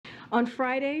On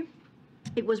Friday,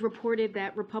 it was reported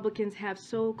that Republicans have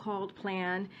so-called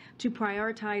plan to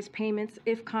prioritize payments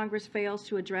if Congress fails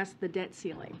to address the debt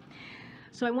ceiling.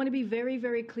 So I want to be very,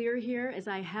 very clear here, as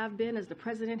I have been, as the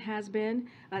president has been.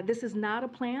 This is not a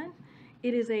plan.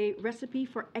 It is a recipe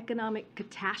for economic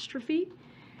catastrophe.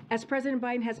 As President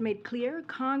Biden has made clear,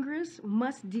 Congress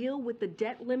must deal with the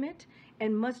debt limit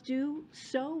and must do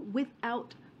so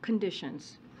without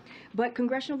conditions. But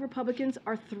congressional Republicans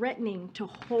are threatening to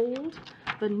hold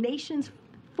the nation's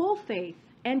full faith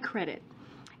and credit,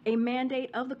 a mandate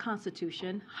of the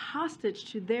Constitution, hostage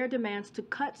to their demands to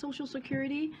cut Social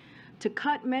Security, to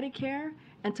cut Medicare,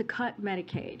 and to cut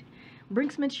Medicaid.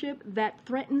 Brinksmanship that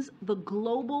threatens the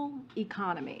global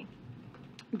economy.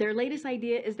 Their latest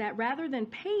idea is that rather than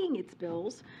paying its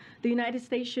bills, the United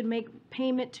States should make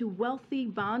payment to wealthy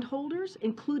bondholders,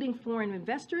 including foreign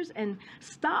investors, and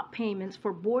stop payments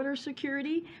for border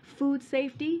security, food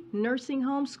safety, nursing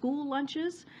homes, school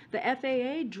lunches, the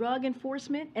FAA, drug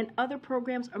enforcement, and other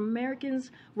programs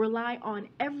Americans rely on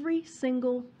every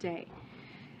single day.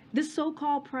 This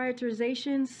so-called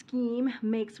prioritization scheme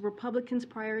makes Republicans'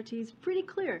 priorities pretty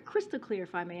clear, crystal clear,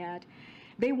 if I may add.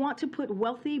 They want to put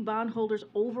wealthy bondholders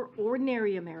over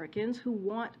ordinary Americans who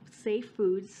want safe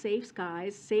foods, safe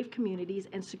skies, safe communities,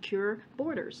 and secure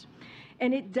borders.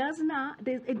 And it does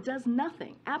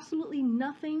nothing, absolutely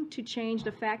nothing to change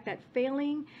the fact that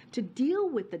failing to deal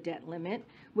with the debt limit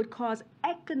would cause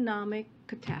economic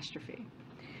catastrophe.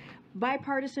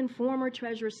 Bipartisan former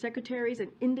Treasury secretaries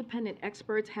and independent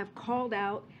experts have called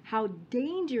out how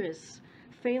dangerous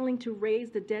failing to raise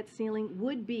the debt ceiling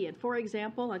would be. And for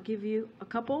example, I'll give you a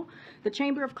couple. The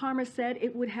Chamber of Commerce said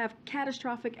it would have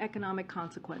catastrophic economic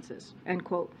consequences, end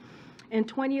quote. In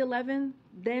 2011,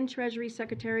 then Treasury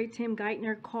Secretary Tim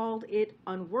Geithner called it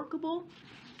unworkable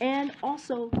and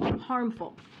also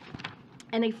harmful.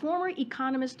 And a former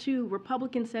economist to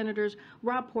Republican Senators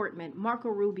Rob Portman, Marco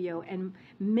Rubio, and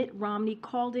Mitt Romney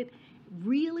called it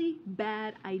really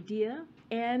bad idea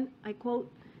and, I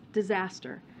quote,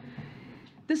 disaster.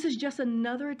 This is just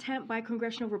another attempt by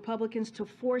congressional Republicans to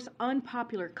force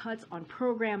unpopular cuts on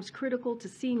programs critical to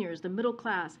seniors, the middle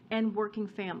class, and working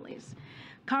families.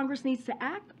 Congress needs to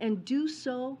act and do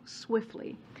so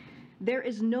swiftly. There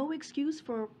is no excuse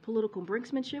for political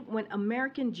brinksmanship when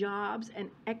American jobs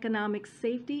and economic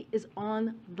safety is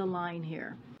on the line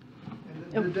here.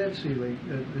 And the debt ceiling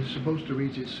is supposed to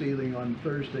reach its ceiling on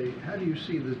Thursday. How do you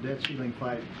see this debt ceiling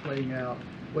fight playing out?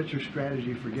 What's your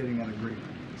strategy for getting an agreement?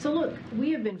 So look,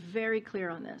 we have been very clear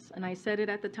on this, and I said it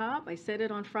at the top, I said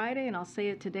it on Friday, and I'll say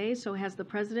it today, so has the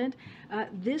president.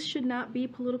 This should not be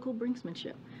political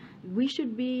brinksmanship. We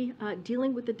should be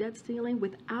dealing with the debt ceiling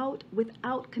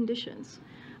without conditions.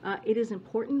 It is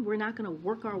important. We're not going to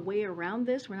work our way around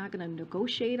this. We're not going to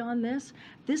negotiate on this.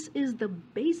 This is the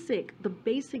basic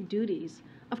duties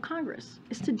of Congress,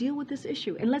 is to deal with this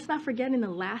issue. And let's not forget, in the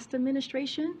last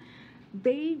administration,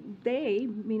 they,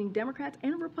 meaning Democrats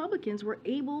and Republicans, were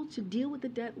able to deal with the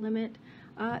debt limit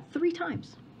 3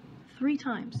 times.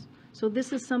 So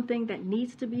this is something that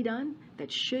needs to be done, that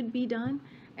should be done,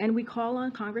 and we call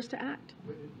on Congress to act.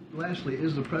 Lastly,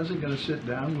 is the president going to sit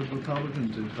down with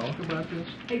Republicans to talk about this?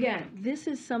 Again, this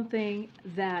is something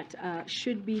that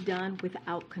should be done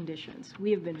without conditions.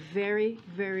 We have been very,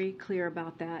 very clear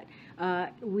about that.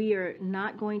 We are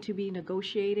not going to be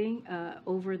negotiating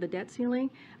over the debt ceiling,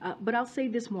 but I'll say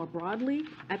this more broadly.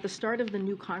 At the start of the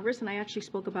new Congress, and I actually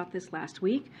spoke about this last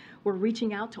week, we're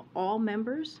reaching out to all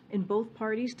members in both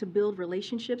parties to build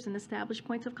relationships and establish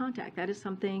points of contact. That is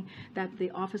something that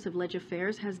the Office of Legislative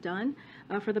Affairs has done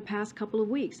for the past couple of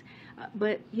weeks.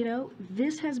 But, you know,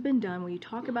 this has been done, when you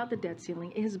talk about the debt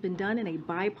ceiling, it has been done in a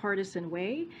bipartisan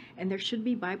way, and there should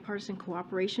be bipartisan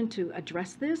cooperation to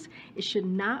address this. It should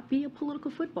not be a political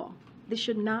football. This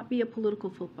should not be a political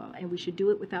football, and we should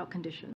do it without conditions.